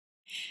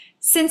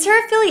Since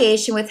her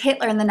affiliation with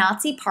Hitler and the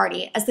Nazi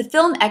Party as the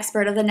film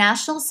expert of the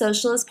National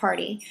Socialist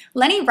Party,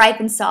 Leni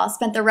Riefenstahl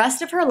spent the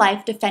rest of her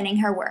life defending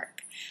her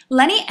work.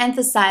 Leni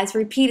emphasized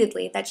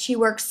repeatedly that she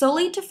worked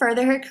solely to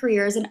further her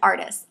career as an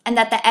artist, and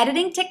that the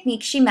editing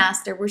techniques she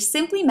mastered were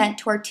simply meant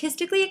to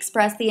artistically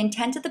express the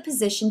intent of the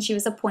position she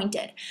was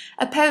appointed,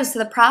 opposed to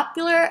the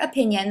popular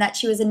opinion that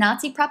she was a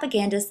Nazi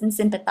propagandist and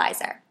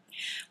sympathizer.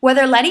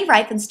 Whether Leni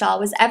Riefenstahl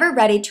was ever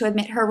ready to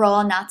admit her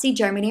role in Nazi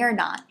Germany or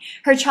not,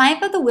 her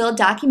Triumph of the Will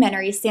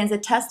documentary stands the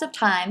test of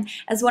time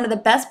as one of the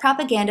best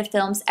propaganda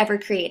films ever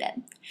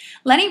created.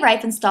 Leni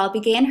Riefenstahl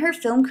began her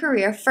film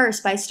career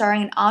first by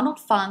starring in Arnold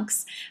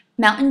Funk's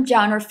mountain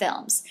genre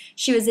films.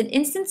 She was an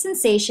instant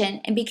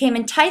sensation and became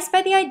enticed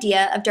by the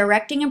idea of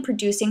directing and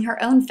producing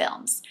her own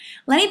films.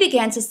 Leni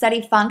began to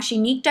study Funk's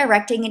unique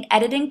directing and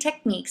editing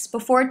techniques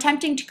before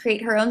attempting to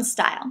create her own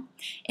style.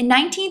 In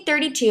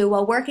 1932,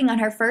 while working on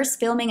her first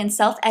filming and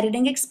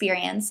self-editing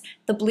experience,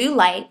 The Blue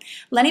Light,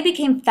 Leni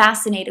became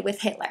fascinated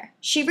with Hitler.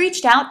 She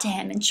reached out to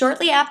him and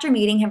shortly after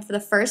meeting him for the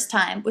first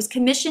time was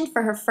commissioned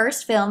for her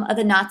first film of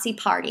the Nazi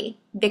Party,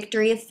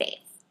 Victory of Faith.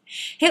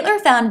 Hitler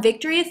found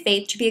Victory of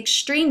Faith to be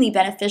extremely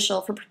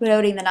beneficial for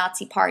promoting the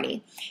Nazi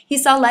Party. He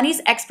saw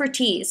Leni's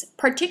expertise,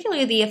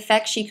 particularly the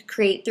effects she could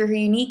create through her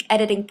unique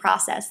editing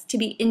process, to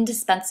be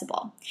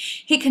indispensable.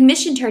 He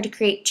commissioned her to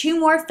create 2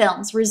 more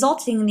films,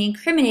 resulting in the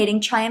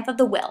incriminating Triumph of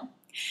the Will.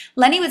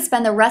 Leni would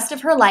spend the rest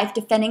of her life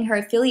defending her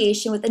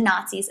affiliation with the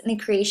Nazis in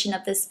the creation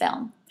of this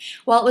film.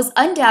 While it was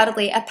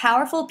undoubtedly a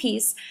powerful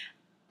piece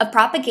of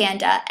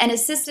propaganda and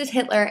assisted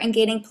Hitler in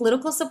gaining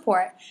political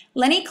support,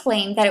 Leni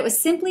claimed that it was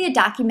simply a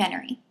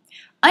documentary.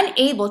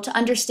 Unable to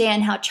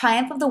understand how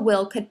Triumph of the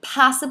Will could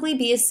possibly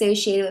be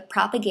associated with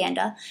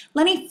propaganda,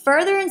 Leni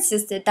further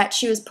insisted that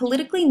she was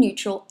politically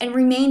neutral and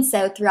remained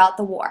so throughout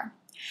the war.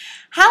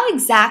 How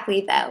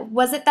exactly, though,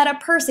 was it that a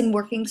person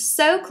working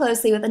so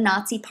closely with the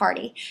Nazi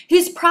Party,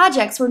 whose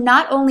projects were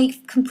not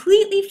only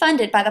completely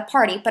funded by the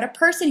party, but a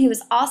person who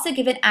was also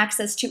given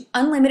access to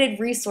unlimited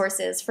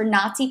resources for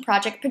Nazi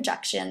project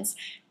projections,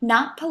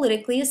 not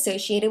politically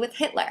associated with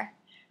Hitler?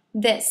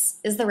 This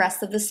is the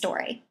rest of the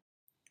story.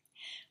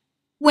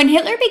 When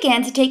Hitler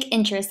began to take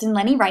interest in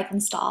Leni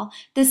Riefenstahl,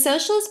 the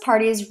Socialist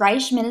Party's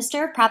Reich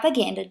Minister of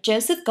Propaganda,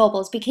 Joseph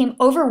Goebbels, became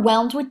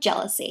overwhelmed with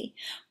jealousy.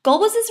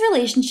 Goebbels'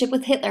 relationship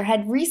with Hitler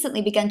had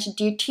recently begun to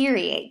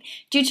deteriorate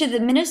due to the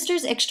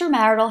minister's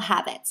extramarital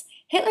habits.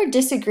 Hitler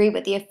disagreed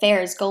with the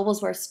affairs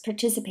Goebbels was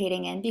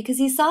participating in because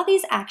he saw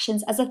these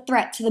actions as a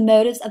threat to the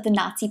motives of the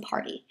Nazi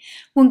Party.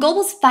 When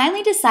Goebbels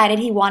finally decided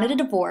he wanted a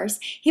divorce,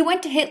 he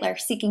went to Hitler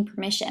seeking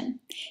permission.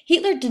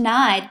 Hitler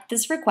denied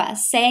this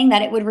request, saying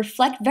that it would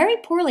reflect very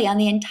poorly on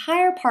the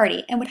entire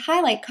party and would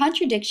highlight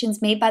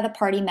contradictions made by the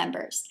party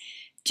members.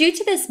 Due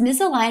to this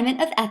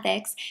misalignment of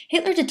ethics,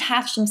 Hitler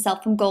detached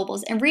himself from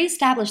Goebbels and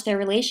reestablished their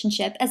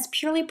relationship as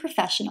purely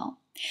professional.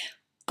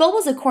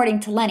 Goebbels,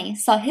 according to Leni,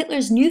 saw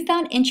Hitler's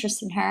newfound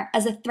interest in her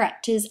as a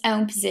threat to his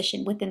own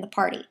position within the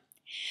party.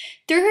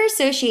 Through her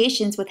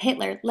associations with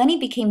Hitler, Leni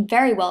became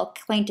very well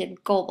acquainted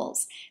with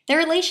Goebbels. Their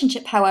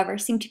relationship, however,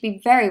 seemed to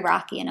be very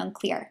rocky and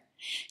unclear.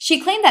 She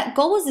claimed that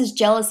Goebbels'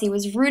 jealousy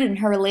was rooted in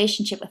her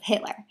relationship with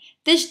Hitler.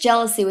 This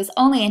jealousy was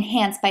only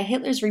enhanced by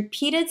Hitler's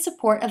repeated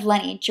support of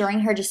Leni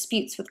during her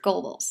disputes with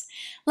Goebbels.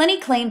 Leni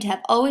claimed to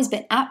have always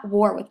been at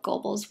war with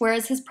Goebbels,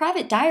 whereas his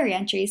private diary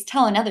entries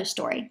tell another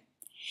story.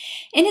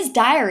 In his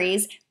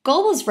diaries,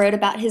 Goebbels wrote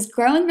about his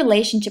growing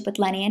relationship with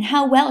Leni and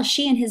how well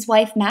she and his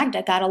wife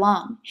Magda got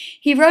along.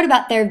 He wrote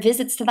about their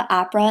visits to the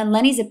opera and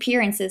Leni's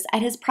appearances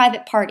at his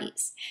private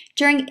parties.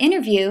 During an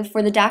interview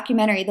for the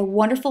documentary The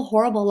Wonderful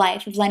Horrible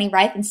Life of Leni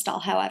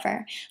Riefenstahl,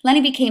 however,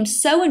 Leni became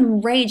so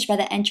enraged by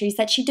the entries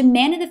that she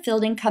demanded the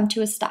filming come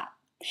to a stop.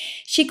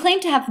 She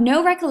claimed to have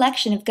no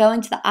recollection of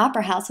going to the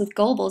opera house with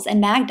Goebbels and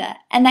Magda,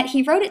 and that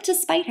he wrote it to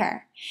spite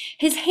her.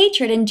 His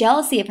hatred and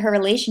jealousy of her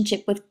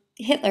relationship with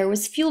Hitler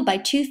was fueled by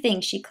 2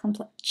 things,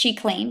 she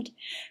claimed.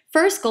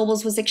 First,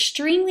 Goebbels was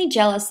extremely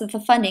jealous of the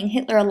funding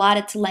Hitler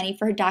allotted to Leni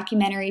for her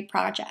documentary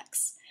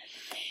projects.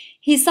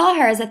 He saw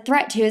her as a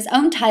threat to his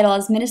own title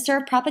as Minister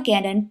of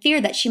Propaganda and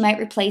feared that she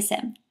might replace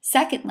him.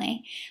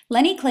 Secondly,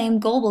 Leni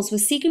claimed Goebbels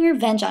was seeking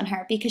revenge on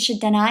her because she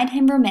denied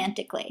him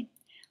romantically.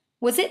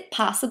 Was it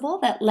possible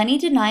that Leni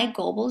denied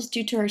Goebbels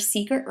due to her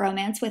secret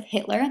romance with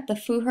Hitler, the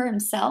Führer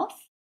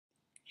himself?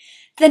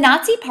 The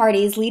Nazi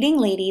Party's leading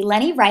lady,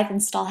 Leni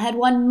Riefenstahl, had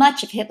won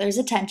much of Hitler's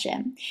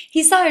attention.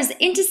 He saw her as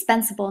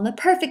indispensable and the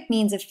perfect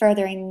means of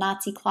furthering the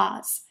Nazi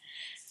cause.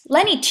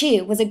 Leni,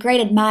 too, was a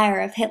great admirer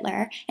of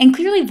Hitler and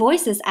clearly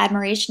voices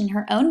admiration in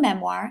her own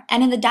memoir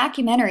and in the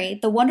documentary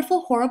The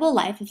Wonderful Horrible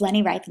Life of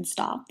Leni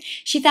Riefenstahl.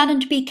 She found him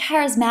to be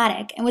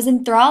charismatic and was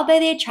enthralled by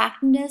the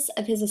attractiveness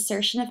of his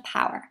assertion of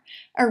power.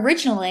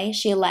 Originally,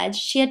 she alleged,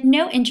 she had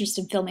no interest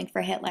in filming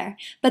for Hitler,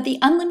 but the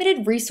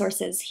unlimited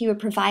resources he would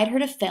provide her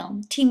to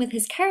film, teamed with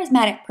his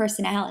charismatic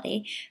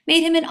personality,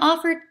 made him an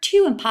offer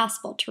too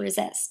impossible to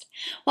resist.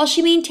 While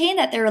she maintained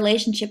that their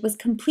relationship was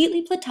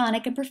completely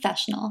platonic and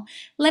professional,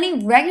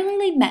 Leni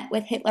regularly met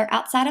with Hitler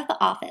outside of the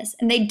office,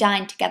 and they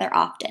dined together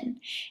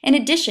often. In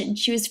addition,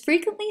 she was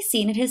frequently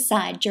seen at his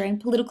side during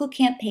political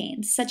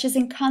campaigns, such as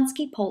in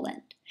Konski,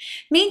 Poland.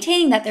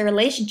 Maintaining that their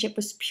relationship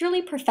was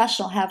purely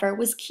professional, however,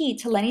 was key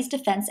to Leni's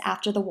defense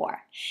after the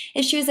war.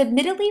 If she was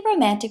admittedly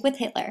romantic with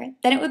Hitler,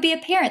 then it would be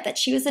apparent that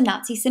she was a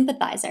Nazi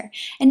sympathizer,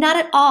 and not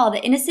at all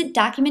the innocent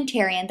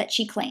documentarian that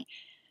she claimed.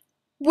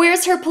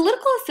 Whereas her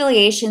political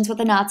affiliations with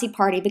the Nazi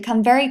Party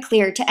become very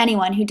clear to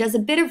anyone who does a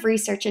bit of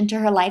research into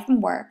her life and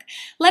work,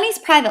 Leni's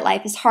private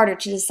life is harder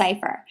to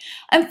decipher.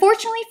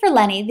 Unfortunately for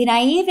Leni, the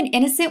naive and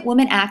innocent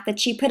woman act that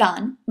she put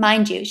on,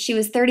 mind you, she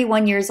was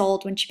 31 years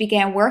old when she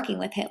began working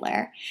with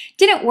Hitler,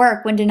 didn't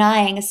work when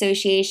denying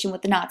association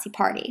with the Nazi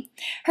Party.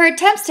 Her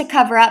attempts to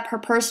cover up her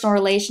personal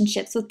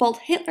relationships with both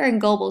Hitler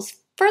and Goebbels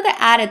further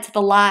added to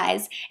the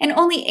lies and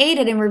only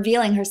aided in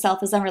revealing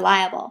herself as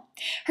unreliable.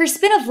 Her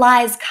spin of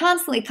lies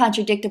constantly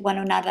contradicted one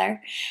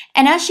another,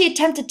 and as she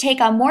attempted to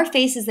take on more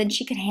faces than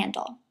she could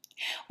handle.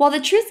 While the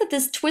truths of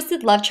this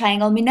twisted love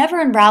triangle may never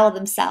unravel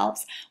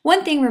themselves,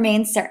 one thing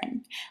remains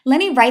certain.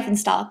 Leni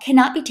Riefenstahl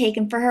cannot be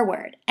taken for her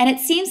word, and it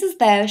seems as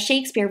though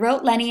Shakespeare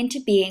wrote Leni into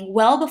being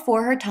well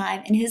before her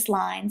time in his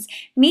lines,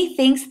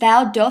 "Methinks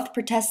thou doth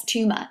protest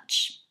too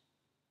much."